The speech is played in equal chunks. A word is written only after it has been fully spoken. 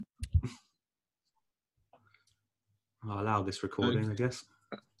I'll allow this recording, I guess.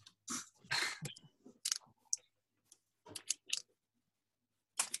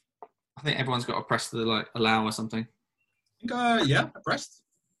 I think everyone's got to press the allow or something. Yeah, I pressed.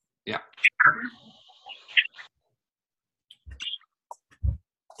 Yeah.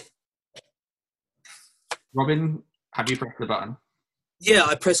 Robin, have you pressed the button? Yeah,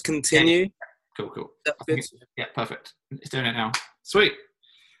 I press continue. Yeah. Cool. Good. Yeah, perfect. It's doing it now. Sweet.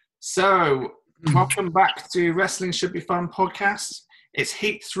 So, welcome back to Wrestling Should Be Fun podcast. It's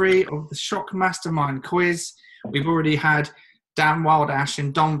Heat 3 of the Shock Mastermind quiz. We've already had Dan Wildash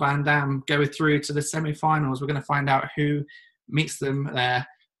and Dom Van Dam go through to the semi-finals. We're going to find out who meets them there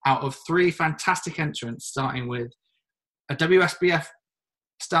out of three fantastic entrants, starting with a WSBF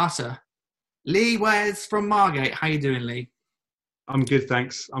starter, Lee Wes from Margate. How you doing, Lee? I'm good,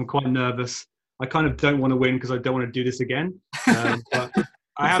 thanks. I'm quite nervous. I kind of don't want to win because I don't want to do this again. But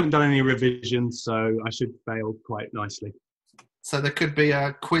I haven't done any revisions, so I should fail quite nicely. So there could be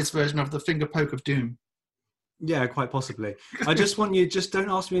a quiz version of the finger poke of doom. Yeah, quite possibly. I just want you, just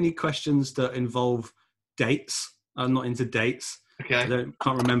don't ask me any questions that involve dates. I'm not into dates. Okay. I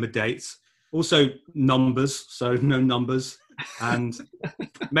can't remember dates. Also, numbers, so no numbers. And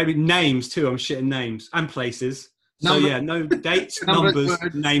maybe names too. I'm shit in names and places. So yeah, no dates, numbers,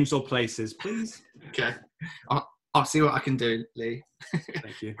 names or places, please. Okay. I'll see what I can do, Lee.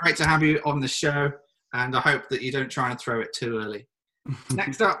 Thank you. Great to have you on the show, and I hope that you don't try and throw it too early.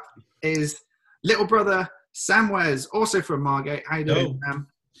 Next up is little brother Sam Wes, also from Margate. How you doing, Sam?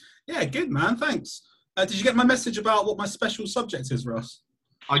 Yeah, good, man. Thanks. Did you get my message about what my special subject is, Ross?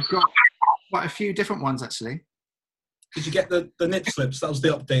 I got quite a few different ones, actually. Did you get the nip slips? That was the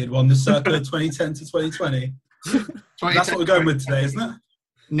updated one, the circa 2010 to 2020. That's what we're going with today, isn't it?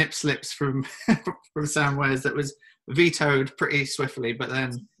 Nip slips from Sam Wes that was vetoed pretty swiftly, but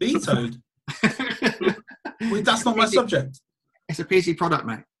then... Vetoed? Wait, that's not my subject. It's a PG product,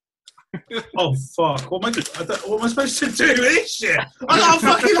 mate. Oh, fuck. What am I supposed to do with this shit? How am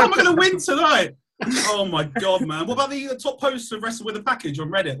I going to win tonight? Oh, my God, man. What about the top post of Wrestle With a Package on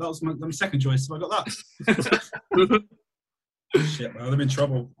Reddit? That was my second choice. Have I got that? Shit, man. I'm in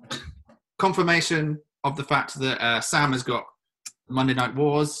trouble. Confirmation of the fact that Sam has got Monday Night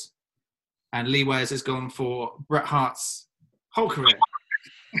Wars and Lee Wes has gone for Bret Hart's whole career.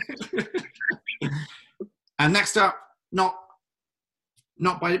 And next up, not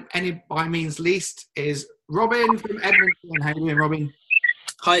by means least, is Robin from Edmonton. How you doing, Robin?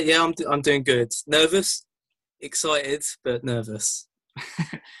 Hi, yeah, I'm doing good. Nervous, excited, but nervous.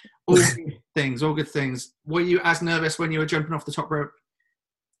 All good things. Were you as nervous when you were jumping off the top rope?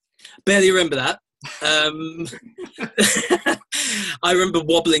 Barely remember that. I remember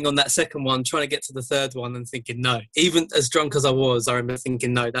wobbling on that second one, trying to get to the third one and thinking, no. Even as drunk as I was, I remember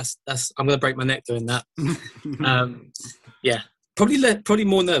thinking, no, that's I'm going to break my neck doing that. Yeah, probably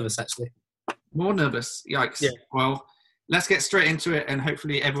more nervous, actually. More nervous? Yikes. Yeah. Well, let's get straight into it, and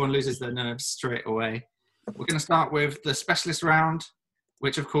hopefully everyone loses their nerves straight away. We're going to start with the specialist round,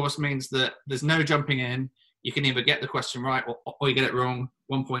 which of course means that there's no jumping in. You can either get the question right or you get it wrong.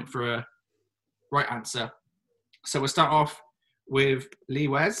 1 point for a right answer. So we'll start off with Lee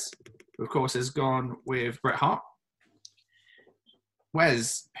Wes, who of course has gone with Bret Hart.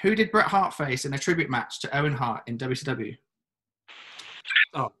 Wes, who did Bret Hart face in a tribute match to Owen Hart in WCW?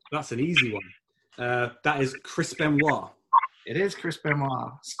 Oh, that's an easy one. That is Chris Benoit. It is Chris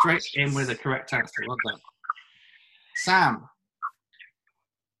Benoit. Straight in with the correct answer. Well done. Sam.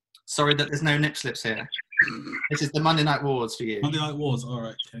 Sorry that there's no nip slips here. This is the Monday Night Wars for you. Monday Night Wars, all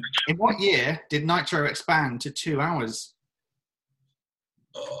right. Okay. In what year did Nitro expand to 2 hours?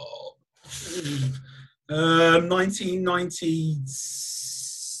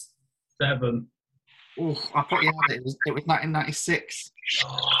 1997. Oh, I thought you had it. It was 1996.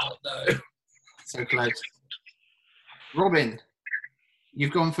 Oh, no. So close. Robin,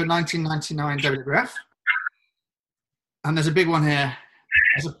 you've gone for 1999 WWF. And there's a big one here.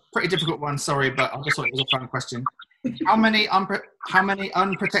 It's a pretty difficult one, sorry, but I just thought it was a fun question. How many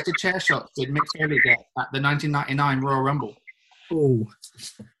unprotected chair shots did Mick Foley get at the 1999 Royal Rumble? Oh,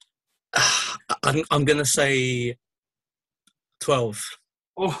 I'm going to say 12.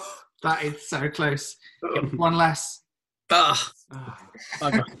 Oh, that is so close. It was one less.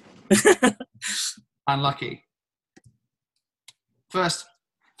 Okay. Unlucky. First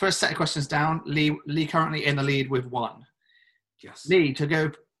set of questions down. Lee currently in the lead with 1. Yes. Lee to go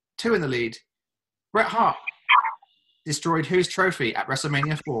 2 in the lead. Bret Hart destroyed whose trophy at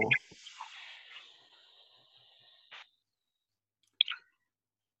WrestleMania 4?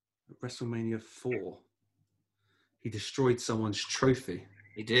 WrestleMania 4. He destroyed someone's trophy.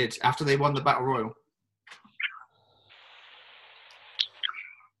 He did, after they won the Battle Royal.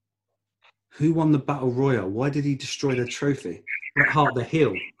 Who won the Battle Royal? Why did he destroy the trophy? Bret Hart, the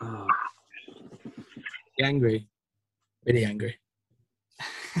heel. Oh. Angry. Really angry.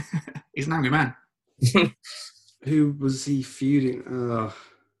 He's an angry man. Who was he feuding?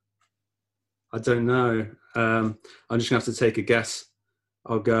 I don't know. I'm just going to have to take a guess.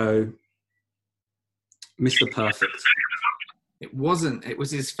 I'll go Mr. Perfect. It wasn't. It was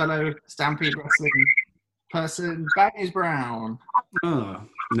his fellow Stampede Wrestling person, Baggies Brown. Oh,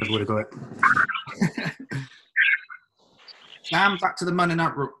 never would have got it. Sam, back to the Monday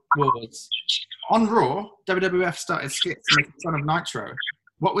Night Wars. On Raw, WWF started skits making fun of Nitro.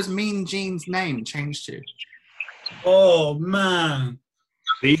 What was Mean Gene's name changed to? Oh, man.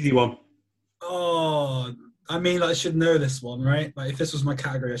 The easy one. Oh, I mean, I should know this one, right? Like, if this was my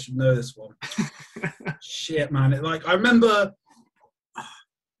category, I should know this one. Shit, man. I remember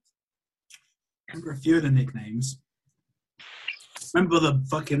a few of the nicknames. Remember the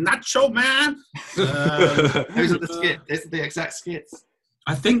fucking Nacho Man? Those are the skits. Those are the exact skits.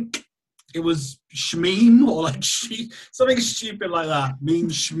 I think it was Shmeem or like something stupid like that. Mean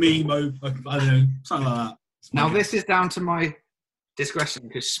Shmeem. I don't know. Something like that. Now, this is down to my discretion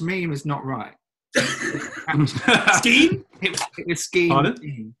because Shmeem is not right. Scheme? It was Scheme. Pardon?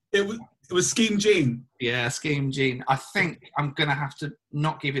 Gene. It was Scheme Gene. Yeah, Scheme Gene. I think I'm going to have to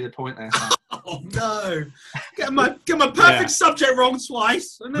not give you the point there, Sam. Oh, no. Get my perfect subject wrong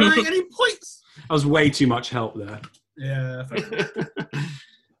twice, and then I ain't any points. That was way too much help there. Yeah.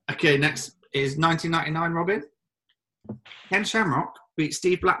 Okay, next is 1999, Robin. Ken Shamrock beat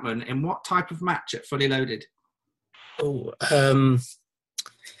Steve Blackman in what type of match at Fully Loaded? Oh,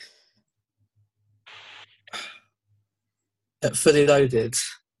 at Fully Loaded,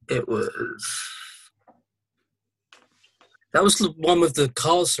 it was... That was the one with the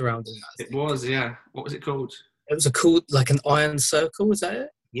cars surrounding it. It was, yeah. What was it called? It was like an iron circle, was that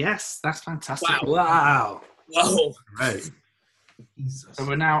it? Yes, that's fantastic. Wow. Whoa. Right. So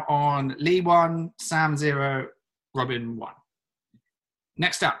we're now on Lee 1, Sam 0, Robin 1.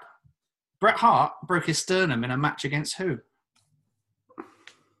 Next up, Bret Hart broke his sternum in a match against who?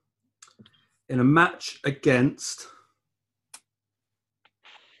 In a match against...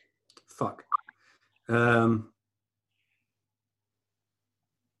 Fuck.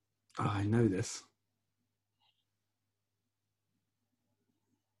 I know this.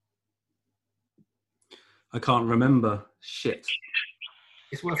 I can't remember. Shit.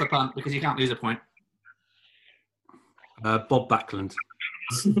 It's worth a punt because you can't lose a point. Bob Backlund.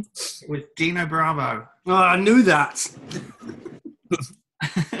 With Dino Bravo. Oh, I knew that.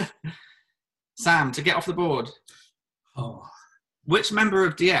 Sam, to get off the board. Oh. Which member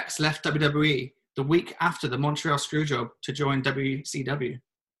of DX left WWE the week after the Montreal Screwjob to join WCW?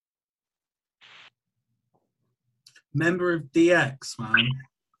 Member of DX, man.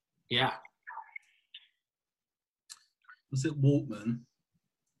 Yeah. Was it Waltman?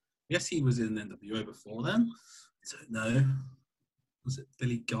 Yes, he was in NWO before then. I don't know. Was it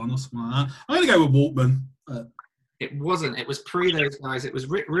Billy Gunn or something like that? I'm going to go with Waltman. It wasn't. It was pre those guys. It was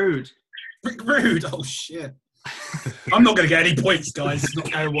Rick Rude. Rick Rude? Oh, shit. I'm not going to get any points, guys. It's not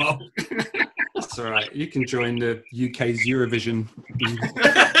going well. That's all right. You can join the UK's Eurovision.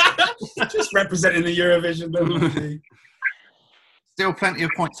 Just representing the Eurovision. Don't Still plenty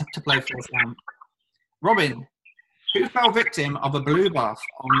of points to play for, Sam. Robin, who fell victim of a blue bath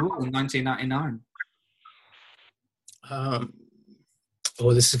on Raw in 1999?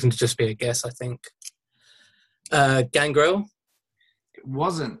 This is going to just be a guess, I think. Gangrel? It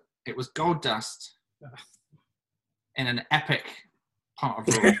wasn't. It was Goldust in an epic part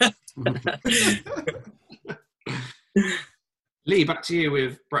of Raw. Lee, back to you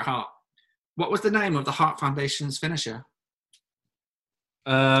with Bret Hart. What was the name of the Hart Foundation's finisher?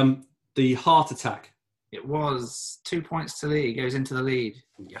 The heart attack. It was 2 points to Lee. Goes into the lead.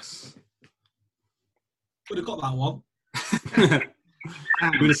 Yes. Would have got that one.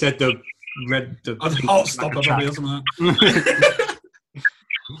 Would have said the Heart stopper probably or something like that.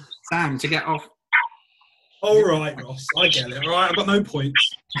 Sam, to get off. All right, Ross. I get it. All right, I've got no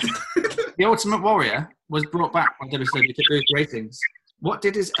points. The Ultimate Warrior was brought back by WCW to boost ratings. What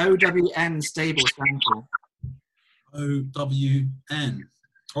did his OWN stable stand for? OWN.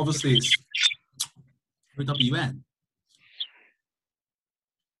 Obviously, it's OWN.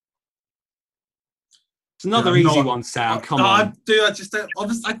 It's another easy one, Sam. Come on. I just don't.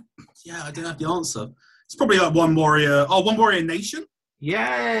 Obviously, I don't have the answer. It's probably like One Warrior. Oh, One Warrior Nation.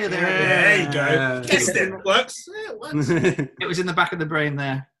 Yeah, There you go. Guessed it. It works. Yeah, it works. It was in the back of the brain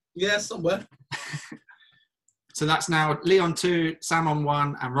there. Yeah, somewhere. So that's now Lee on 2, Sam on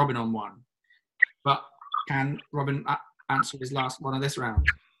 1, and Robin on 1. But can Robin answer his last one of this round?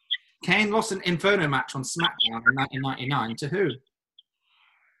 Kane lost an Inferno match on SmackDown in 1999 to who?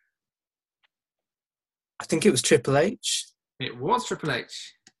 I think it was Triple H. It was Triple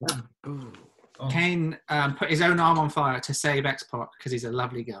H. Ooh. Oh. Kane put his own arm on fire to save X-Pac because he's a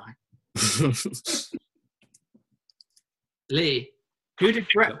lovely guy. Lee, who did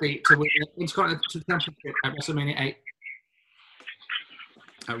Bret beat to win the Intercontinental Championship at WrestleMania 8?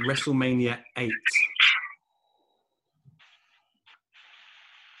 At WrestleMania 8.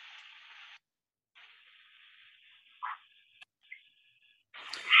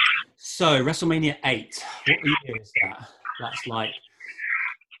 So, WrestleMania 8. What year is that? That's like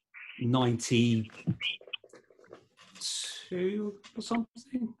 92 or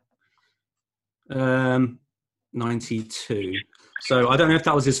something? 92. So, I don't know if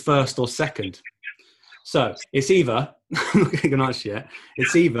that was his first or second. So, it's either, I'm not getting an answer yet,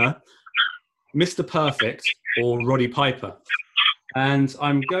 it's either Mr. Perfect or Roddy Piper. And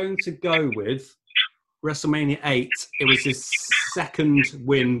I'm going to go with WrestleMania 8. It was his second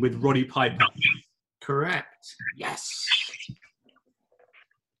win with Roddy Piper. Correct. Yes.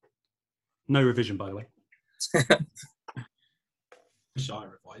 No revision, by the way. Shy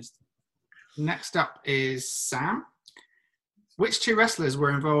revised. Next up is Sam. Which two wrestlers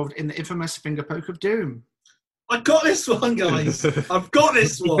were involved in the infamous finger poke of doom? I got this one, guys. I've got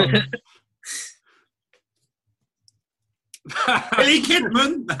this one. Billy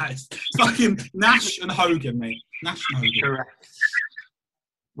Kidman. Nice. Fucking Nash and Hogan, mate. Nash and Hogan. Correct.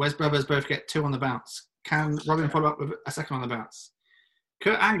 Wes brothers both get 2 on the bounce. Can Robin follow up with a second on the bounce?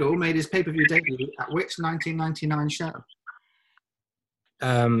 Kurt Angle made his pay-per-view debut at which 1999 show?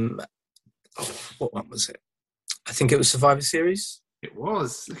 What one was it? I think it was Survivor Series. It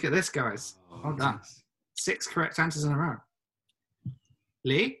was. Look at this, guys. Well done. 6 correct answers in a row.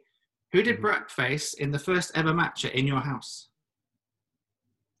 Lee, who did Bret face in the first ever match at In Your House?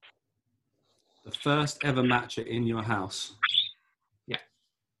 The first ever match at In Your House. Yeah.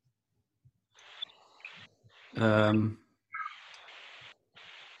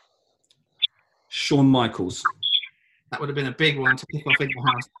 Shawn Michaels. That would have been a big one to kick off In Your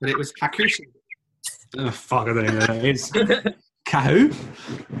House, but it was Hakushi. Oh, fuck, I don't even know who that is. Kahoo?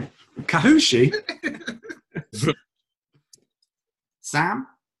 Kahushi? Sam,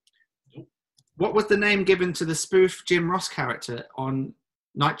 what was the name given to the spoof Jim Ross character on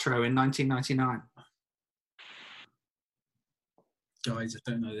Nitro in 1999? Guys, I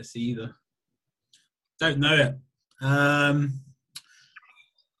don't know this either. Don't know it.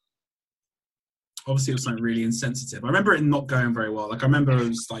 Obviously, it was something really insensitive. I remember it not going very well. Like, I remember it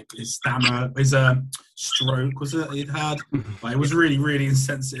was like his stammer, his stroke, was it he'd had? Like, it was really, really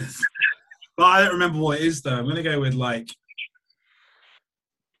insensitive. But I don't remember what it is, though. I'm going to go with, like,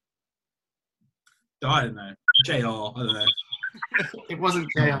 I don't know. JR, I don't know. It wasn't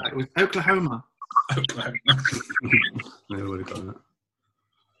JR, it was Oklahoma. Never would have got that.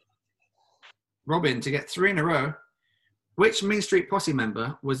 Robin, to get 3 in a row, which Mean Street Posse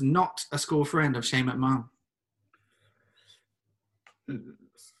member was not a school friend of Shane McMahon?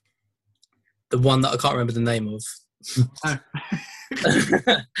 The one that I can't remember the name of. Oh.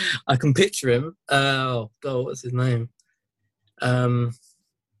 I can picture him. Oh, God, what's his name?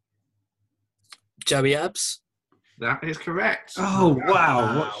 Joey Abs. That is correct. Oh,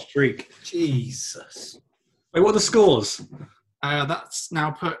 wow. What a streak. Jesus. Wait, what are the scores? That's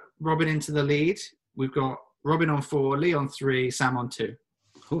now put Robin into the lead. We've got Robin on 4, Lee on 3, Sam on 2.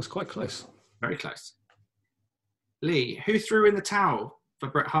 Oh, it's quite close. Very close. Lee, who threw in the towel for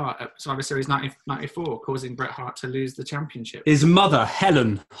Bret Hart at Survivor Series 1994, causing Bret Hart to lose the championship? His mother,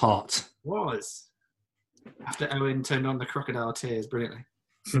 Helen Hart. Was. After Owen turned on the crocodile tears brilliantly.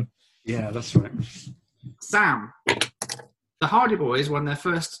 Yeah, that's right. Sam, the Hardy Boys won their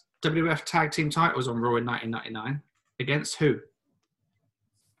first WWF Tag Team titles on Raw in 1999. Against who?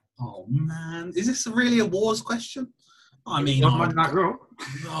 Oh, man. Is this really a wars question? I mean, on Monday Night Raw.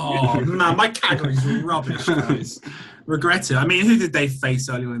 Oh, man, my category's rubbish, guys. Regret it. I mean, who did they face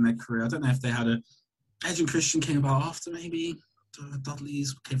earlier in their career? I don't know if they had a... Edge and Christian came about after, maybe.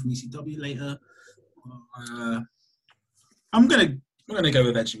 Dudley's came from ECW later. I'm gonna go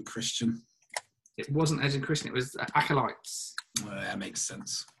with Edge and Christian. It wasn't Edge and Christian, it was Acolytes. That makes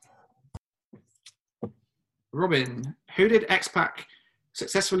sense. Robin, who did X-Pac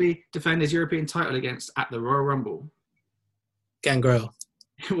successfully defend his European title against at the Royal Rumble? Gangrel.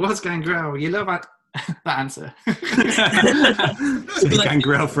 It was Gangrel. You love that answer.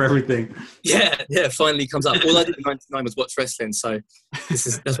 Gangrel for everything. Yeah, finally comes up. All I did in 99 was watch wrestling, so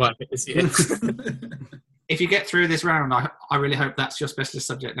that's why I picked this year. If you get through this round, I really hope that's your specialist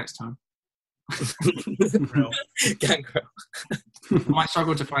subject next time. Gangrel. I might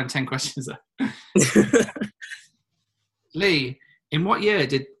struggle to find 10 questions there. Lee, in what year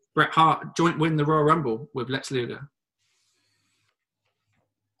did Bret Hart joint win the Royal Rumble with Lex Luger?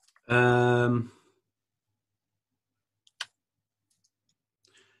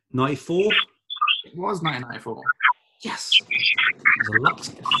 94. It was 1994. Yes. There's a lot.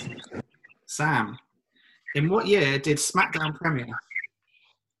 Sam, in what year did SmackDown premiere?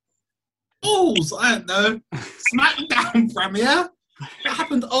 Balls, I don't know. SmackDown premiere? That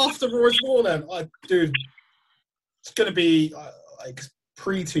happened after Roy's War then. Dude, it's going to be like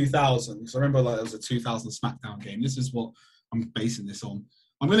pre-2000. Because I remember like, there was a 2000 SmackDown game. This is what I'm basing this on.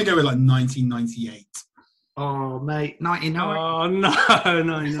 I'm going to go with like 1998. Oh, mate, 99. Oh, no, no, For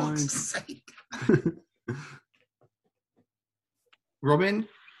no. fuck's sake. Robin,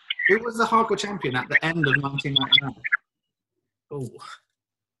 who was the hardcore champion at the end of 1999? Oh.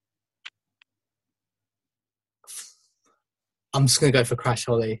 I'm just going to go for Crash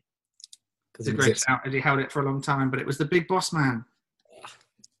Holly. It's a great shout. He held it for a long time, but it was the Big Boss Man.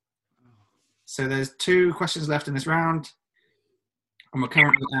 So there's 2 questions left in this round. And we're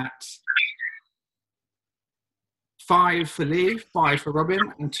currently at 5 for Lee, 5 for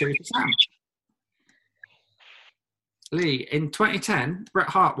Robin, and 2 for Sam. Lee, in 2010, Bret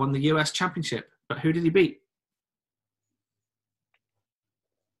Hart won the US Championship, but who did he beat?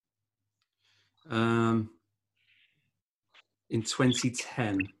 In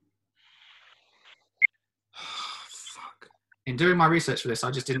 2010. Fuck. In doing my research for this,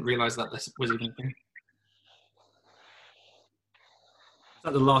 I just didn't realise that this was even a thing. Is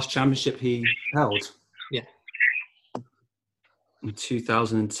that the last championship he held? Yeah. In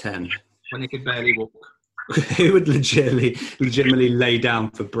 2010. When he could barely walk. Who would legitimately lay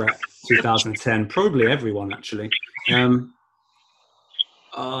down for Bret 2010? Probably everyone, actually. I'm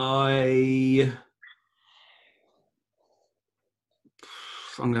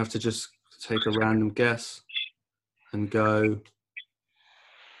going to have to just take a random guess and go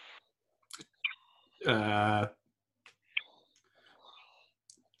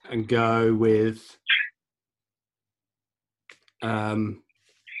with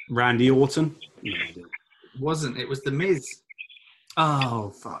Randy Orton. No, I didn't. Wasn't. It was The Miz.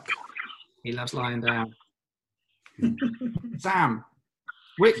 Oh, fuck. He loves lying down. Sam,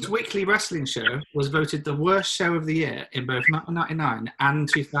 which weekly wrestling show was voted the worst show of the year in both 1999 and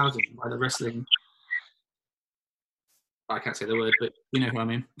 2000 by the wrestling... I can't say the word, but you know who I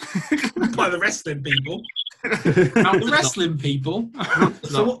mean. By the wrestling people. The wrestling people.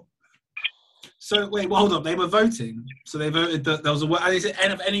 So wait, well, hold on. They were voting. So they voted that there was is it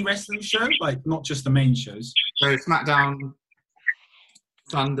end of any wrestling show? Like not just the main shows. So SmackDown,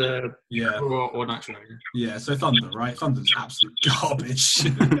 Thunder, Yeah. Raw, or Nitro. Yeah, so Thunder, right? Thunder's absolute garbage.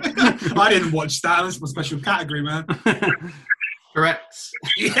 I didn't watch that. That's my special category, man. Correct.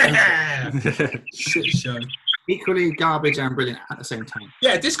 Yeah. Shit show. Equally garbage and brilliant at the same time.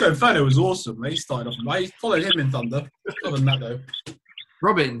 Yeah, Disco Inferno was awesome. He started off. I followed him in Thunder. Other than that, though.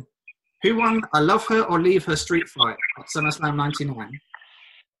 Robin, who won a Love Her or Leave Her street fight at SummerSlam 99?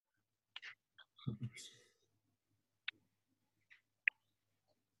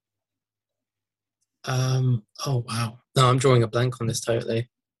 Oh wow. No, I'm drawing a blank on this totally.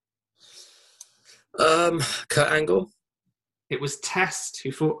 Kurt Angle. It was Test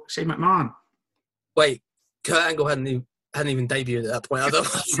who fought Shane McMahon. Wait, Kurt Angle hadn't even debuted at that point. I don't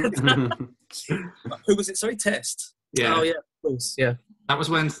Who was it? Sorry, Test. Yeah. Oh yeah, of course. Yeah. That was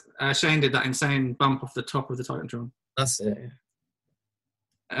when Shane did that insane bump off the top of the Titantron. That's it.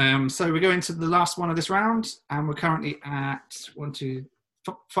 So we're going to the last one of this round, and we're currently at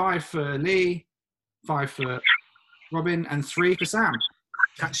 5 for Lee, 5 for Robin, and 3 for Sam.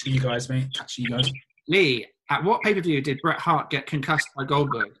 Catch you guys, mate. Catch you guys. Lee, at what pay-per-view did Bret Hart get concussed by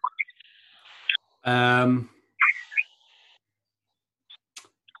Goldberg?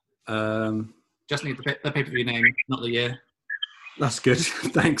 Just need the pay-per-view name, not the year. That's good.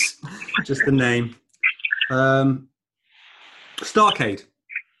 Thanks. Just the name. Starrcade.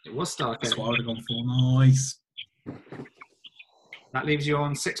 It was Starrcade. That's what I would have gone for. Nice. That leaves you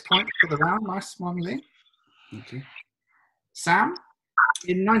on 6 points for the round. Nice one, Lee. Okay. Sam,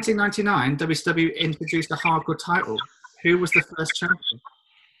 in 1999, WCW introduced a hardcore title. Who was the first champion?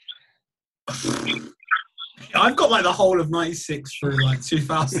 I've got like the whole of '96 through like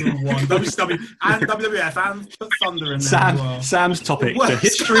 2001. WCW and WWF and put Thunder in there as well. Sam's topic: the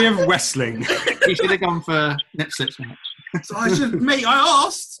history of wrestling. You should have gone for Nip Slips, mate. So I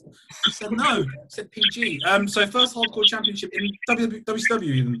asked. He said no. I said PG. So first hardcore championship in WCW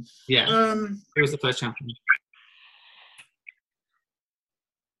even. Yeah. Who was the first champion?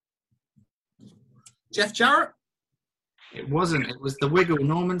 Jeff Jarrett? It wasn't. It was the Wiggle,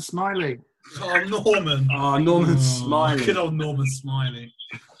 Norman Smiley. Oh, Norman. Oh, Norman Smiley. Good old Norman Smiley.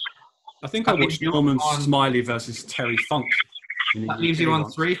 I think I watched Norman Smiley versus Terry Funk. That leaves you on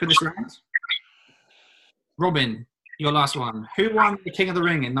 3 for this round. Robin, your last one. Who won the King of the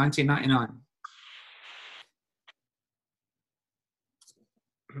Ring in 1999?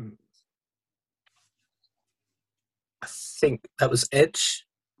 I think that was Edge.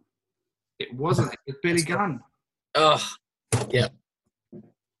 It wasn't. It was Billy Gunn. Oh, yeah.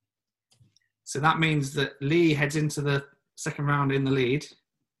 So that means that Lee heads into the second round in the lead.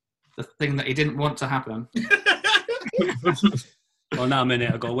 The thing that he didn't want to happen. Well, now I'm in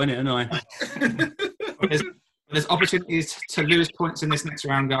it. I've got to win it, haven't I? There's opportunities to lose points in this next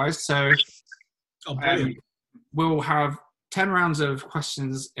round, guys. So we'll have 10 rounds of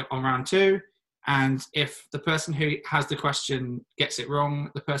questions on round 2. And if the person who has the question gets it wrong,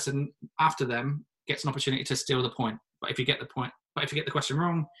 the person after them gets an opportunity to steal the point. But if you get the question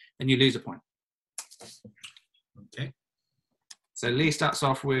wrong, then you lose a point. Okay. So Lee starts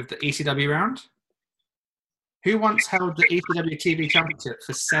off with the ECW round. Who once held the ECW TV Championship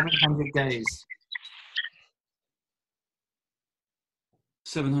for 700 days?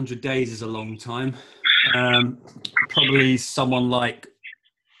 700 days is a long time. Probably someone like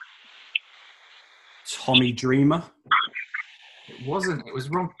Tommy Dreamer. It wasn't. It was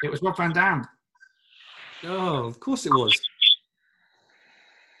Rob Van Dam. Oh, of course it was.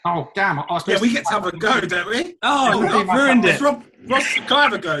 Oh, damn. Yeah, we get to have a go, don't we? Oh, you've ruined it. Rob, can I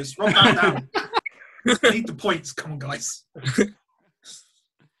have a go? It's Rob Van Dam. I need the points. Come on, guys.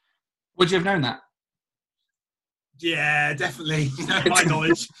 Would you have known that? Yeah, definitely. My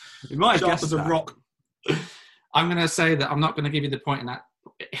knowledge. You might have Sharp guessed as a that. rock. I'm going to say that I'm not going to give you the point in that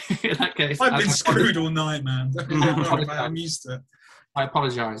case. I've been screwed all night, man. I'm used to it. I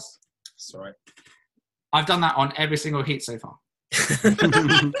apologise. Sorry. I've done that on every single heat so far.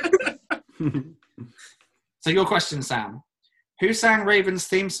 So your question, Sam. Who sang Raven's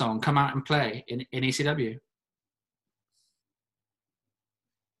theme song, Come Out and Play, in ECW?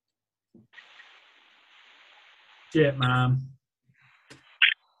 Shit, man.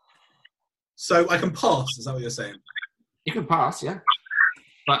 So I can pass, is that what you're saying? You can pass, yeah.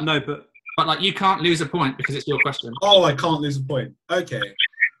 But like you can't lose a point because it's your question. Oh, I can't lose a point. Okay.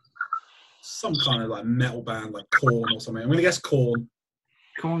 Some kind of like metal band, like Korn or something. I'm going to guess Korn.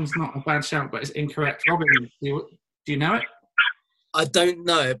 Korn's not a bad shout, but it's incorrect. Robin, do you know it? I don't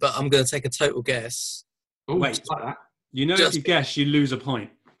know, but I'm going to take a total guess. Oh, Wait. like that. You know, if you guess, you lose a point.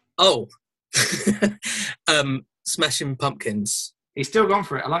 Oh. Smashing Pumpkins. He's still gone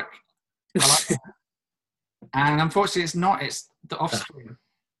for it. I like that. And unfortunately, it's not. It's The Offspring.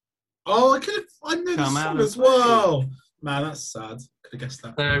 Oh, I knew the song as well. Man, that's sad. Could have guessed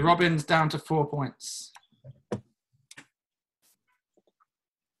that. So Robin's down to 4 points.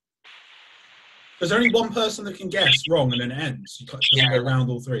 There's only one person that can guess wrong and then it ends. You can't go around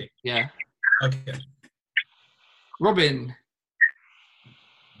all 3. Yeah. Okay. Robin,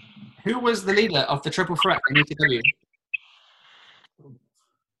 who was the leader of the Triple Threat in ECW?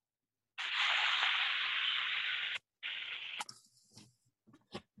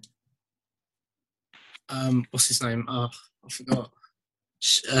 What's his name? Oh, I forgot.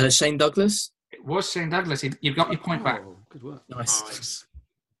 Shane Douglas? It was Shane Douglas. You've got your point back. Good work. Nice.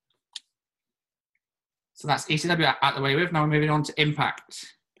 So that's ECW out the way with. Now we're moving on to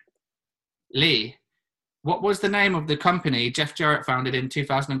Impact. Lee, what was the name of the company Jeff Jarrett founded in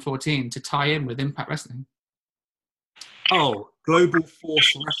 2014 to tie in with Impact Wrestling? Oh, Global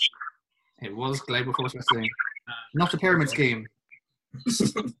Force Wrestling. It was Global Force Wrestling. Not a pyramid scheme.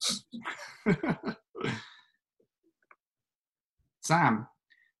 Sam,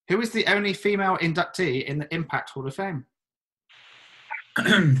 who is the only female inductee in the Impact Hall of Fame?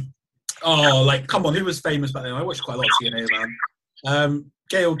 Oh, like, come on, who was famous back then? I watched quite a lot of TNA, man.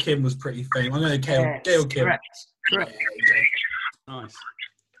 Gail Kim was pretty famous. I know Gail Kim. Correct. Yeah, Nice.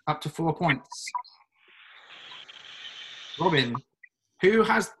 Up to 4 points. Robin, who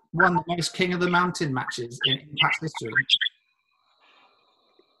has won the most King of the Mountain matches in Impact history?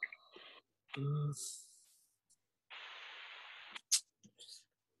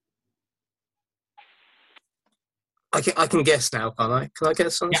 I can guess now, can't I? Can I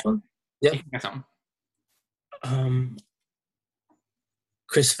guess on this one? Yeah. You can get on.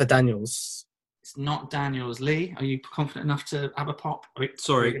 Christopher Daniels. It's not Daniels. Lee, are you confident enough to have a pop?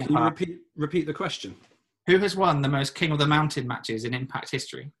 Sorry, can you repeat the question? Who has won the most King of the Mountain matches in Impact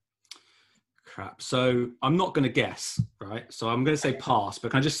history? Crap. So I'm not going to guess, right? So I'm going to say pass,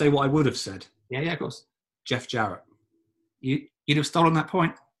 but can I just say what I would have said? Yeah, of course. Jeff Jarrett. You'd have stolen that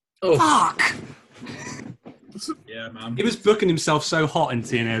point. Oh, Fuck! Yeah, man. He was booking himself so hot in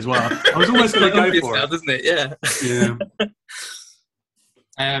TNA as well. I was almost going to go for now, it. doesn't it? Yeah.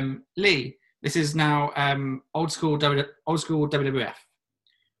 Yeah. Lee, this is now old school WWF.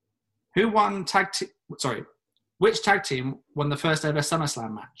 Who won which tag team won the first ever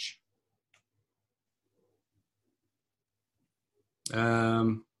SummerSlam match?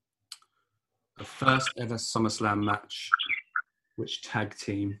 The first ever SummerSlam match. Which tag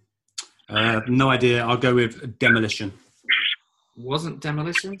team? No idea. I'll go with Demolition. Wasn't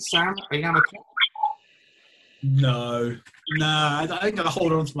Demolition. Sam, are you going to have a point? No. Nah, I think I'll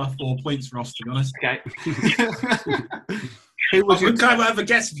hold on to my 4 points, Ross, to be honest. Okay. Who would you I have a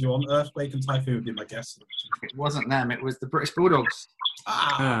guess if you want. Earthquake and Typhoon would be my guess. It wasn't them. It was the British Bulldogs.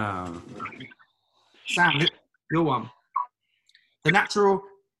 Sam, your one. The Natural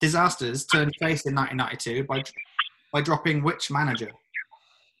Disasters turned face in 1992 by dropping which manager?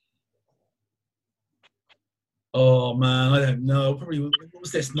 Oh, man, I don't know. Probably, what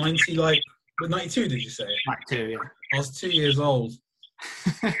was this, 92, did you say? 92, yeah. I was 2 years old.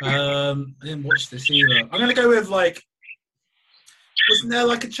 I didn't watch this either. I'm going to go with, wasn't there,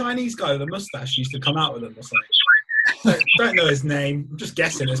 a Chinese guy with a mustache used to come out with him or something? Don't know his name. I'm just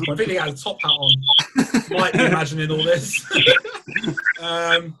guessing at this point. I think he had a top hat on. Might be imagining all this.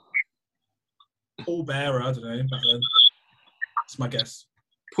 Paul Bearer, I don't know. Back then. That's my guess.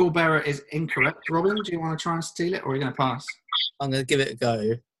 Paul Bearer is incorrect. Robin, do you want to try and steal it, or are you going to pass? I'm going to give it a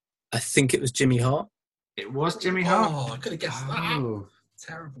go. I think it was Jimmy Hart. It was Jimmy Hart. Oh, I could have guessed that.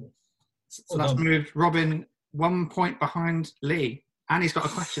 Terrible. So that's moved Robin 1 point behind Lee. And he's got a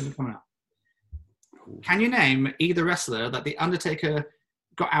question coming up. Can you name either wrestler that The Undertaker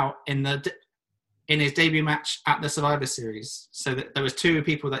got out in his debut match at the Survivor Series? So that there was 2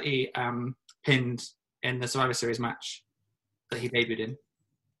 people that he pinned in the Survivor Series match that he debuted in.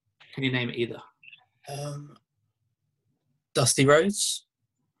 Can you name either? Dusty Rhodes.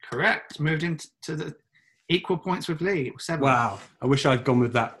 Correct. Moved into the equal points with Lee. 7. Wow. I wish I'd gone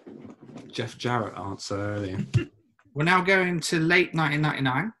with that Jeff Jarrett answer earlier. We're now going to late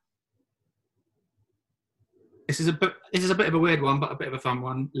 1999. This is a bit of a weird one, but a bit of a fun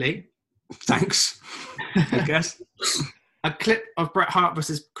one, Lee. Thanks, I guess. A clip of Bret Hart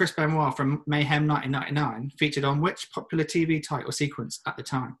versus Chris Benoit from Mayhem 1999 featured on which popular TV title sequence at the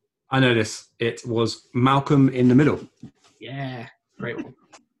time? I know this. It was Malcolm in the Middle. Yeah, great one.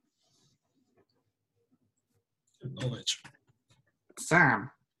 Good knowledge.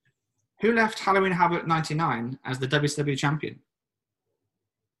 Sam, who left Halloween Havoc 99 as the WCW champion?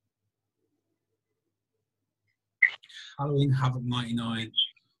 Halloween Havoc 99.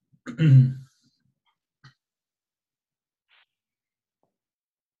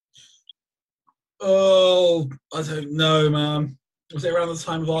 Oh, I don't know, man. Was it around the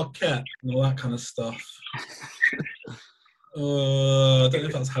time of Arquette and all that kind of stuff? I don't know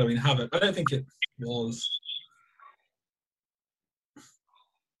if that was Halloween Havoc. I don't think it was.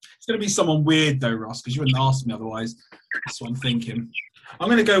 It's going to be someone weird, though, Ross, because you wouldn't ask me otherwise. That's what I'm thinking. I'm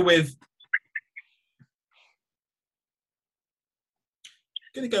going to go with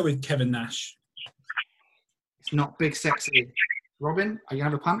Kevin Nash. It's not Big Sexy. Robin, are you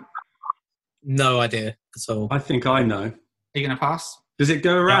going to have a punt? No idea at all. I think I know. Are you going to pass? Does it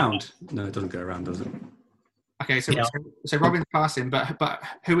go around? No, it doesn't go around, does it? Okay, so Yeah. so Robin's passing, but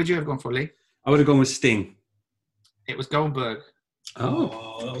who would you have gone for, Lee? I would have gone with Sting. It was Goldberg.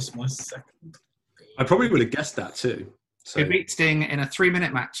 Oh, That was my second. I probably would have guessed that too. So, Who beat Sting in a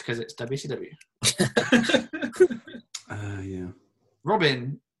 3-minute match because it's WCW. yeah.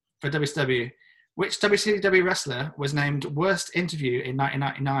 Robin, for WCW, which WCW wrestler was named Worst Interview in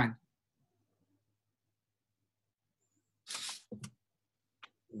 1999?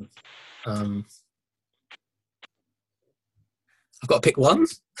 I've got to pick one.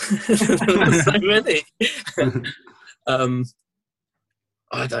 There's so many.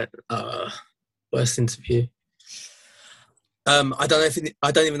 I don't. Worst interview. I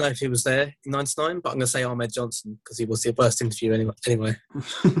don't even know if he was there in '99, but I'm going to say Ahmed Johnson because he was the worst interview anyway. He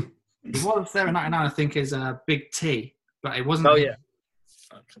was there in 99, I think, is Big T, but it wasn't. Oh yeah.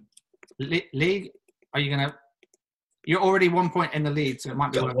 Lee, are you going to... You're already 1 point in the lead, so it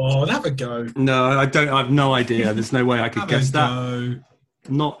might be... Go on, have a go. No, I don't. I have no idea. There's no way I could Have guess a that. go.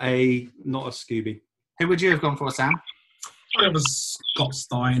 Not a Scooby. Who would you have gone for, Sam? It was Scott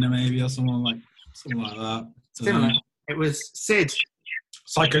Steiner, maybe, or someone like that. Similar. It was Sid.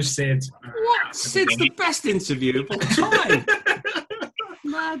 Psycho Sid. What? Sid's the best interview of all time.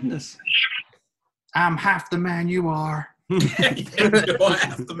 Madness. I'm half the man you are. I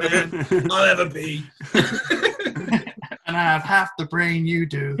have the man I'll ever be. And I have half the brain you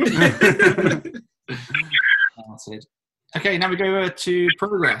do. answered. Okay, now we go over to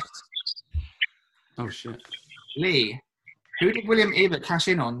progress. Oh shit. Lee, who did William Ebert cash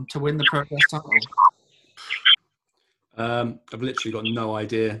in on to win the progress title? I've literally got no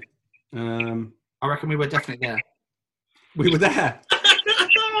idea. I reckon we were definitely there. We were there.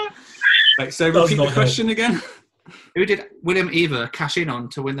 Right, so Does repeat not the help. question again. Who did William Ebert cash in on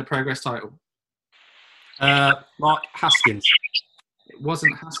to win the progress title? Mark Haskins. It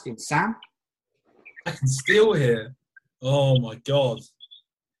wasn't Haskins. Sam? I can still hear. Oh my god.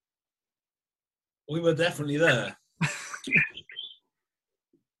 We were definitely there.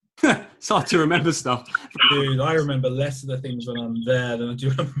 It's hard to remember stuff. Dude, I remember less of the things when I'm there than I do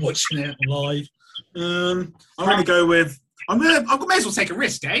when I'm watching it live. I'm going to go with... I may as well take a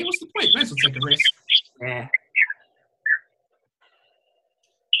risk, eh? What's the point? May as well take a risk. Yeah.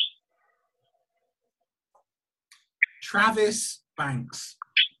 Travis Banks.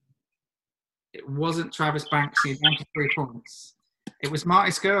 It wasn't Travis Banks. He's down to 3 points. It was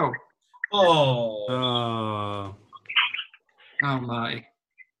Marty Skrull. Oh. Oh. Oh, Marty.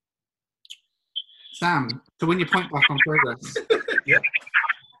 Sam, to win your point back on progress. Yep.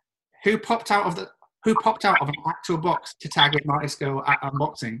 Who popped out of an actual box to tag with Marty Skrull at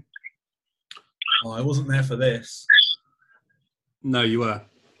unboxing? Oh, I wasn't there for this. No, you were.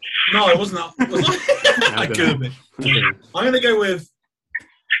 No, I wasn't. Was I? I don't could have know. been. I'm going to go with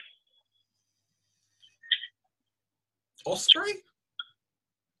Osprey.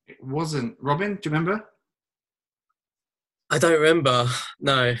 It wasn't. Robin, do you remember? I don't remember.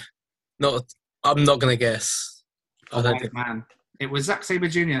 No, not. I'm not gonna guess. I don't think. Man. It was Zack Sabre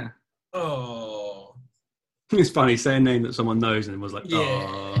Jr. Oh. It's funny, say a name that someone knows and was like, Yeah.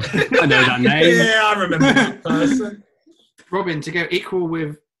 oh, I know that name. Yeah, I remember that person. Robin, to go equal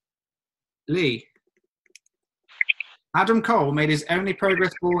with Lee. Adam Cole made his only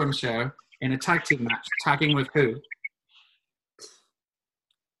Progress Ballroom show in a tag team match, tagging with who?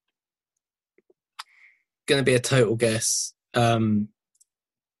 Gonna be a total guess. Will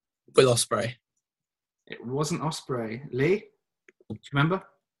Ospreay. It wasn't Osprey. Lee, do you remember?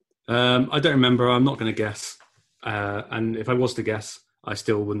 I don't remember. I'm not going to guess. And if I was to guess, I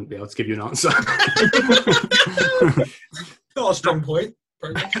still wouldn't be able to give you an answer. Not a strong point.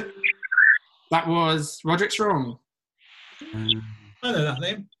 That was Roderick Strong. I know that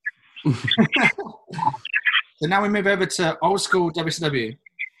name. So now we move over to old school WCW.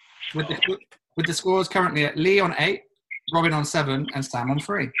 With the scores currently at Lee on 8, Robin on 7, and Sam on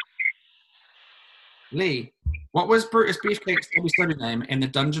 3. Lee, what was Brutus Beefcake's WCW name in the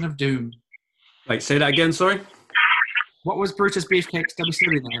Dungeon of Doom? Wait, say that again, sorry? What was Brutus Beefcake's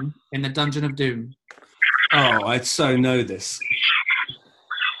WCW name in the Dungeon of Doom? Oh, I so know this.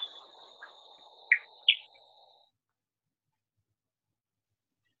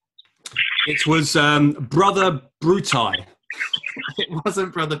 It was Brother Brutai. It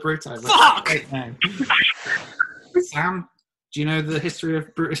wasn't Brother Bruto. Fuck! Great name. Sam, do you know the history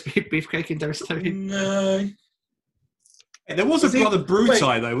of Brutus Beefcake in WCW? No. Hey, there was a Brother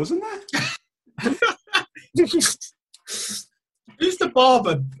Brutai, though, wasn't there? Who's the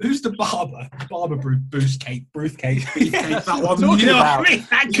barber? Who's the barber? Barber Beefcake. Yes, That one. talking You know about. what I mean?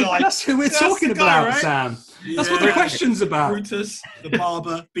 That guy. That's who we're That's talking the guy, about, right? Sam. That's what the question's about. Brutus the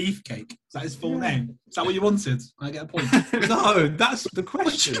Barber Beefcake. Is that his full name? Is that what you wanted? I get a point. No, that's the What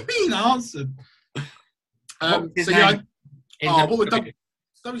question. do you mean answered? What was his So yeah, name in what would WCW?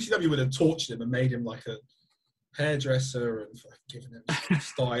 WCW would have tortured him and made him like a hairdresser and fucking given him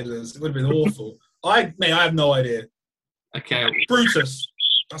stylers. It would have been awful. I have no idea. Okay, Brutus.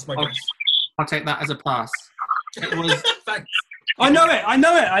 That's my guess. I'll take that as a pass. It was Thanks. I know it.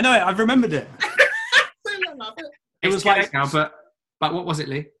 I've remembered it. It was like now, but what was it,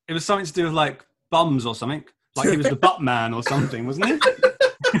 Lee? it was something to do with like bums or something. Like he was the butt man or something, wasn't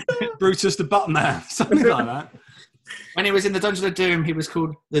it? Brutus the butt man, something like that. When he was in the Dungeon of Doom, he was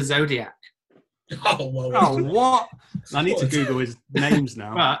called the Zodiac. Oh, well. Oh, what? I need to Google his names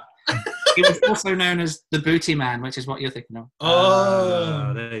now. But he was also known as the Booty Man, which is what you're thinking of.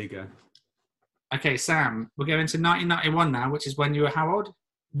 Oh. There you go. Okay, Sam, we're going to 1991 now, which is when you were how old?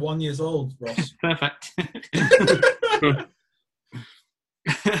 1 year old, Ross. Perfect.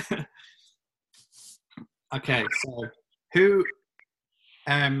 Okay, so who?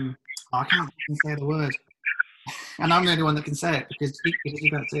 I can't even say the word, and I'm the only one that can say it because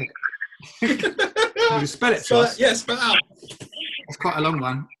you can't say it. Can you spell it to So, us? yeah, spell it out. It's quite a long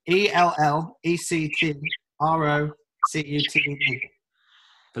one. ELLECTROCUTED.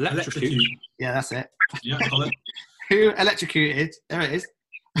 Electrocute. Yeah, that's it. Yeah, got it. Who electrocuted? There it is.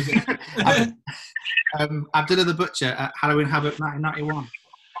 Abdullah the Butcher at Halloween Havoc 1991.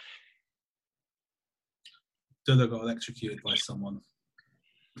 Dilla got electrocuted by someone?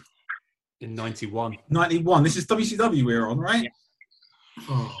 In 91. 91. This is WCW we're on, right? Yeah.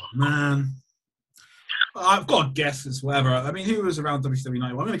 Oh, man. I've got a guess. It's whatever. I mean, who was around WCW 91?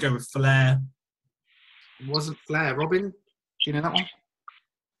 I'm going to go with Flair. It wasn't Flair. Robin, do you know that one?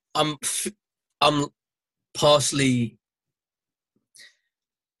 I'm partially...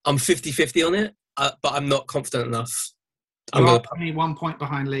 I'm 50-50 on it, but I'm not confident enough. You are only 1 point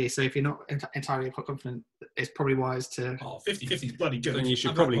behind Lee, so if you're not entirely confident, it's probably wise to... Oh, 50-50 is bloody good. Then you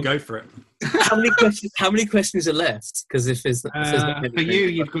should probably go for it. How many questions are left? Because if there's for you,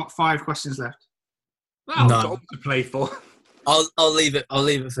 you've got 5 questions left. Well, No. got to play for. I'll leave it. I'll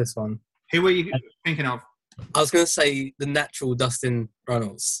leave it for this one. Who were you thinking of? I was going to say the natural Dustin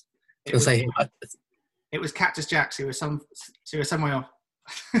Runnels. It was Cactus Jacks, who was some way off.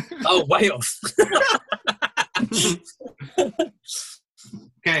 Oh, way off.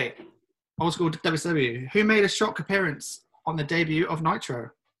 Okay, old school WCW. Who made a shock appearance on the debut of Nitro?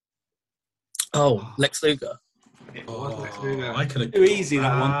 Oh, Lex Luger. It was Lex Luger. I could have. Too easy,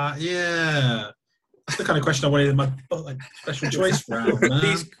 that one. Yeah. That's the kind of question I wanted in my special choice round.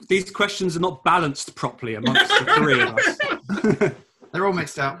 Man. These questions are not balanced properly amongst the three of us. They're all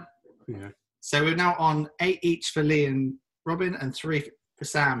mixed up. Yeah. So we're now on 8 each for Lee and Robin and 3 for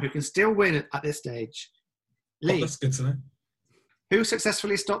Sam, who can still win at this stage. Lee, that's good to know. who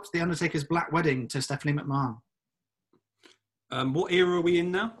successfully stopped The Undertaker's Black Wedding to Stephanie McMahon? What era are we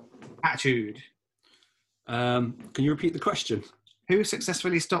in now? Attitude. Can you repeat the question? Who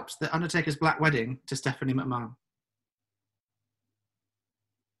successfully stopped The Undertaker's Black Wedding to Stephanie McMahon?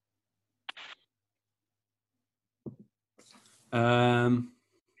 I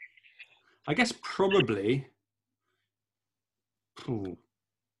guess probably.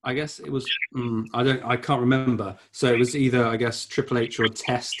 I guess it was. I can't remember. So it was either, I guess, Triple H or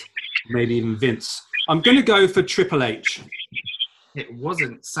Test, maybe even Vince. I'm going to go for Triple H. It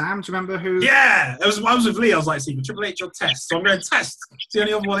wasn't. Sam, do you remember who? Yeah, I was with Lee. I was like, see, Triple H or Test. So I'm going to Test. It's the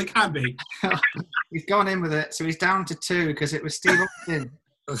only other one it can be. He's gone in with it, so he's down to 2 because it was Steve Austin.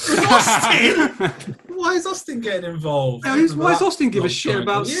 Austin? Why is Austin getting involved? Why does Austin give a shit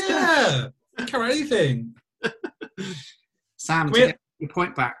about Steph? Yeah, don't care anything. Sam, to get your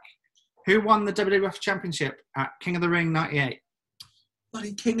point back, who won the WWF Championship at King of the Ring 98?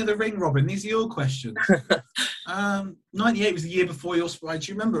 Bloody King of the Ring, Robin. These are your questions. 98 was the year before your sprite.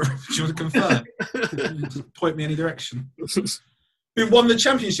 Do you remember? Do you want to confirm? Just point me any direction. Who won the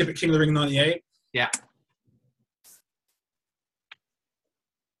championship at King of the Ring 98? Yeah.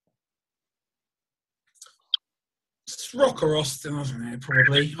 It's Rock or Austin, I don't know,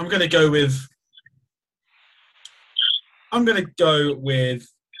 probably. I'm going to go with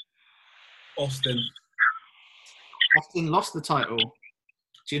Austin. Austin lost the title.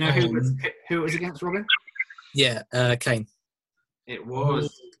 Do you know who it was against, Robin? Yeah, Kane. It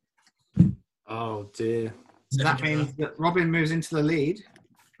was. Oh dear. So that means that Robin moves into the lead.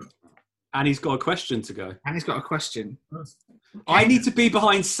 And he's got a question to go. And he's got a question. I need to be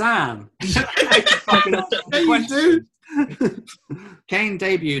behind Sam. Yeah, you do. Kane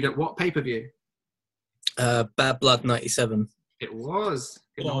debuted at what pay-per-view? Bad Blood 97. It was.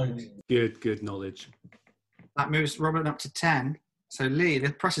 Good knowledge. That moves Robin up to 10. So Lee,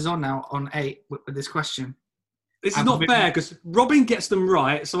 the pressure's on now on 8 with this question. This is not fair because Robin gets them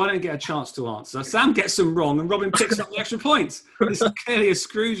right, so I don't get a chance to answer. Sam gets them wrong, and Robin picks up the extra points. This is clearly a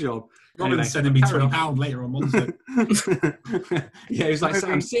screw job. Robin's sending me £20 later on Monday. Yeah, he was like,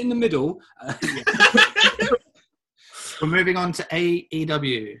 Sam, sit in the middle. We're moving on to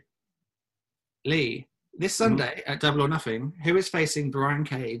AEW. Lee, this Sunday at Double or Nothing, who is facing Brian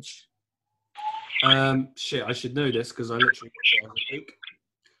Cage? Shit, I should know this because I literally watched it every week.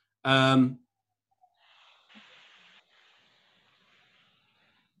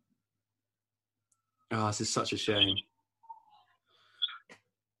 Oh, this is such a shame.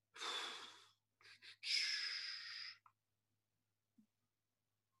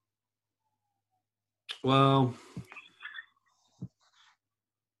 Well,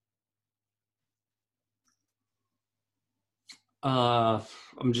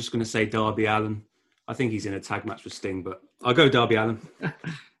 I'm just going to say Darby Allin. I think he's in a tag match with Sting, but I'll go Darby Allin.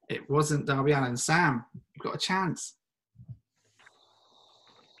 It wasn't Darby Allin. Sam, you've got a chance.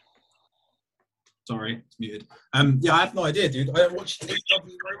 Sorry, it's muted. Yeah, I have no idea, dude. I don't watch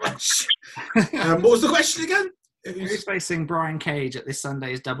AEW very much. What was the question again? Who's facing Brian Cage at this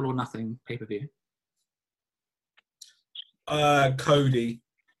Sunday's Double or Nothing pay-per-view? Cody.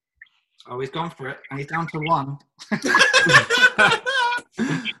 Oh, he's gone for it, and he's down to 1.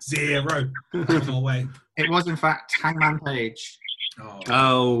 0. No way. It was, in fact, Hangman Page.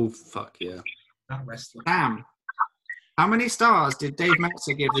 Oh, fuck yeah. That wrestler. Sam, how many stars did Dave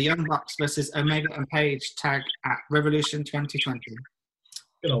Meltzer give the Young Bucks versus Omega and Page tag at Revolution 2020?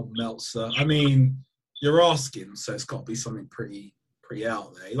 Good old Meltzer. I mean, you're asking, so it's got to be something pretty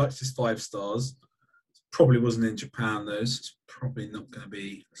out there. He likes his 5 stars. Probably wasn't in Japan, though, so it's probably not going to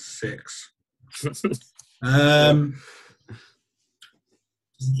be 6. Does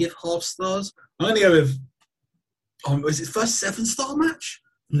he give half stars? I'm going to go with... was his first 7-star match?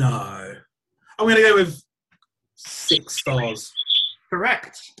 No. I'm going to go with 6 stars.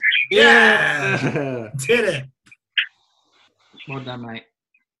 Correct. Yeah! Did it. Well done, mate.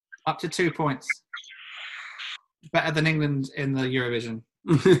 Up to 2 points. Better than England in the Eurovision.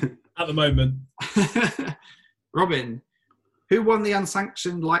 At the moment. Robin, who won the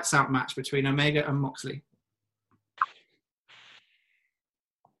unsanctioned lights out match between Omega and Moxley?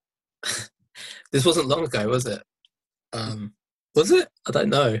 This wasn't long ago, was it? Was it? I don't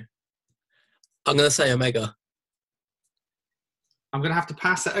know. I'm going to say Omega. I'm going to have to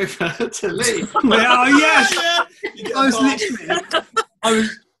pass it over to Lee. Oh, yes!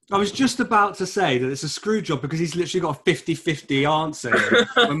 I was just about to say that it's a screw job because he's literally got a 50-50 answer.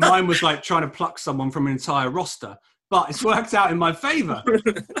 When mine was like trying to pluck someone from an entire roster. But it's worked out in my favour.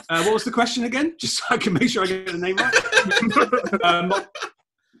 What was the question again? Just so I can make sure I get the name right.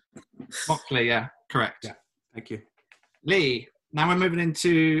 Moxley, yeah, correct. Yeah, thank you. Lee, now we're moving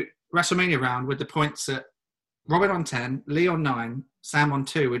into WrestleMania round with the points at Robin on 10, Lee on 9, Sam on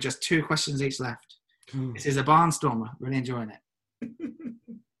 2, with just 2 questions each left. This is a barnstormer. Really enjoying it.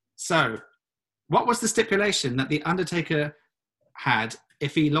 So, what was the stipulation that The Undertaker had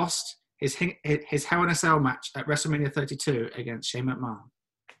if he lost his Hell in a Cell match at WrestleMania 32 against Shane McMahon?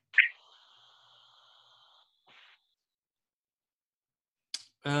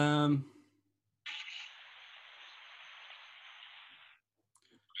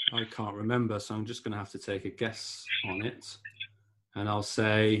 I can't remember, so I'm just going to have to take a guess on it. And I'll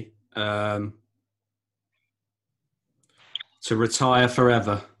say to retire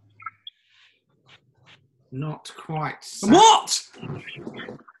forever. Not quite. What?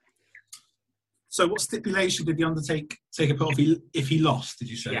 So what stipulation did The Undertaker put off if he lost, did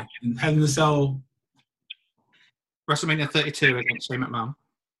you say? Yeah. In Hell in a Cell? WrestleMania 32 against Shane McMahon.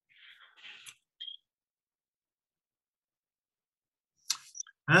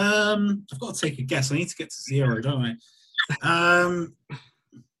 I've got to take a guess. I need to get to 0, don't I? I'm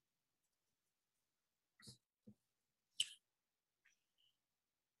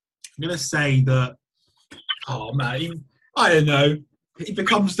going to say that, oh man, I don't know. He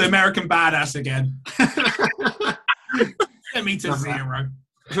becomes the American badass again. Get me to 0.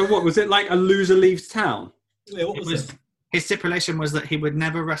 So what, was it like a loser leaves town? Yeah, what was it? His stipulation was that he would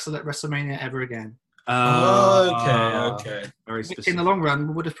never wrestle at WrestleMania ever again. Okay. Very Which specific. in the long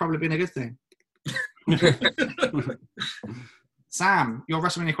run would have probably been a good thing. Sam, your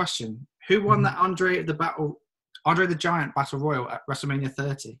WrestleMania question. Who won the Andre the Giant Battle Royal at WrestleMania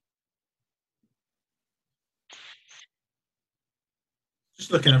 30?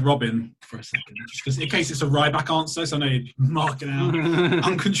 Just looking at Robin for a second, just because in case it's a Ryback answer, so I know you're marking out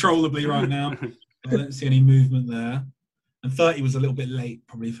uncontrollably right now. I don't see any movement there. And 30 was a little bit late,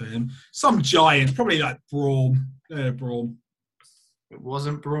 probably, for him. Some giant, probably like Braun. Braun. It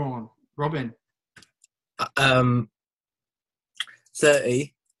wasn't Braun. Robin. 30.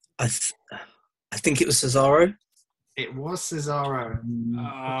 I think it was Cesaro. It was Cesaro.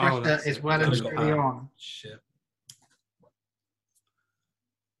 Oh, The pressure is well and truly on. Shit.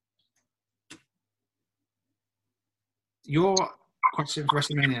 Your question for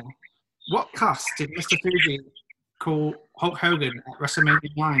WrestleMania. What cuss did Mr. Fuji call Hulk Hogan at WrestleMania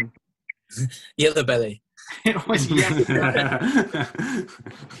 9? Yellow belly. It was Yellow Belly.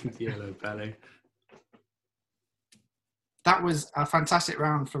 Yellow belly. That was a fantastic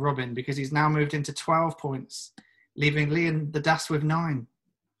round for Robin because he's now moved into 12 points, leaving Lee and the Das with 9.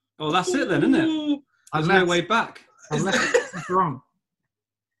 Oh, that's it then, isn't it? There's no way back. Unless it's wrong.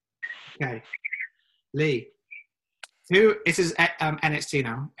 Okay. Lee. This is NXT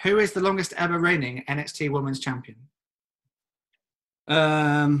now. Who is the longest ever reigning NXT Women's Champion?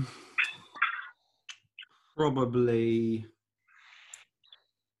 Probably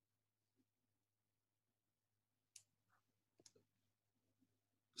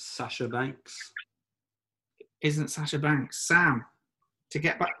Sasha Banks. Isn't Sasha Banks. Sam, to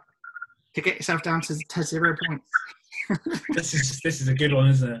get yourself down to 0 points. This is a good one,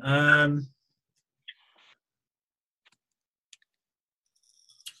 isn't it?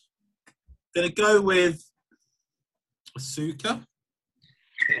 Gonna go with Asuka.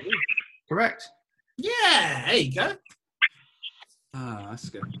 Correct. Yeah, there you go. Ah, that's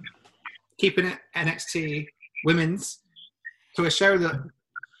good. keeping it NXT Women's, to a show that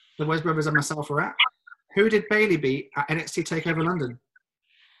the Wes Brothers and myself were at. Who did Bailey beat at NXT TakeOver London?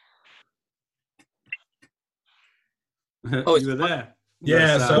 Oh, You were there.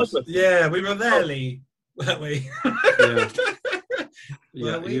 Yeah, That's, we were there, Lee, weren't we?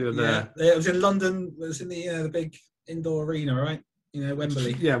 Yeah, Were we? you were there. Yeah, it was in London. It was in the big indoor arena, right?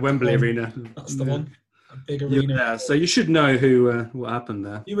 Wembley. Yeah, Wembley Arena. That's the one. A big You were arena. there, so you should know who what happened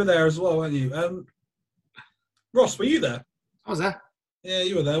there. You were there as well, weren't you? Ross, were you there? I was there. Yeah,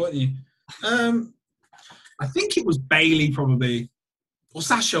 you were there, weren't you? I think it was Bailey, probably. Or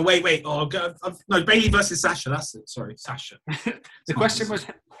Sasha. Wait. Oh, no, Bailey versus Sasha. That's it. Sorry, Sasha. The question was,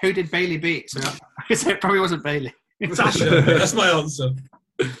 who did Bailey beat? So I said it probably wasn't Bailey. Sasha. That's my answer.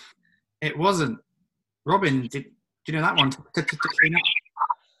 It wasn't. Robin, do you know that one? To clean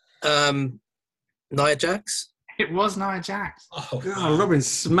up? Nia Jax. It was Nia Jax. Oh, God, Robin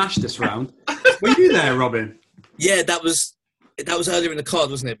smashed this round. Were you there, Robin? Yeah, that was earlier in the card,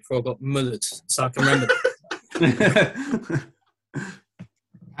 wasn't it? Before I got mullered, so I can remember.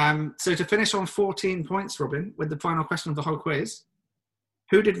 So to finish on 14 points, Robin, with the final question of the whole quiz,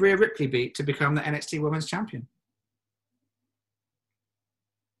 who did Rhea Ripley beat to become the NXT Women's Champion?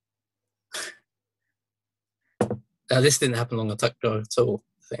 This didn't happen long ago at all,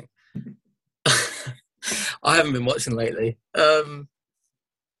 I think. I haven't been watching lately. I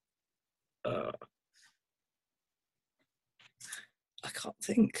can't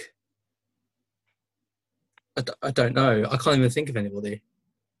think. I don't know. I can't even think of anybody.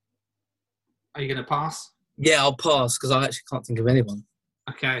 Are you going to pass? Yeah, I'll pass because I actually can't think of anyone.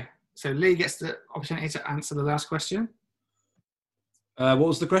 Okay. So Lee gets the opportunity to answer the last question. What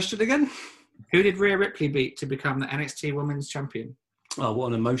was the question again? Who did Rhea Ripley beat to become the NXT Women's Champion? Oh, what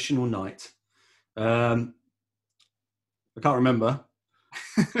an emotional night. I can't remember.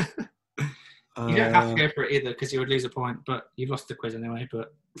 You don't have to go for it either because you would lose a point, but you've lost the quiz anyway.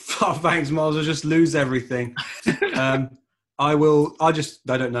 But Oh, thanks, Miles. I'll just lose everything. I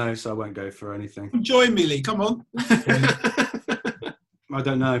don't know, so I won't go for anything. join me, Lee. Come on. I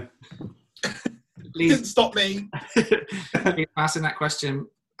don't know. Didn't stop me. Lee's passing that question,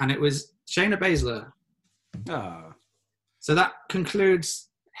 and it was Shayna Baszler. Ah. So that concludes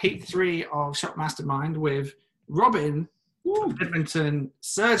Heat 3 of Shop Mastermind with Robin from Edmonton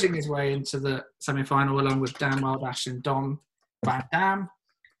surging his way into the semi-final along with Dan Wildash and Dom Van Dam.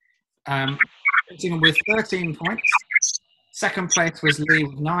 Finishing with 13 points. Second place was Lee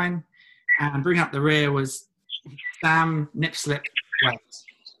with 9. And bringing up the rear was Sam Nipslip Wells.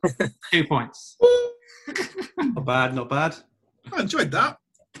 2 points. Not bad, not bad. I enjoyed that.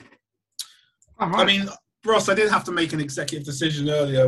 All right. I mean, Ross, I did have to make an executive decision earlier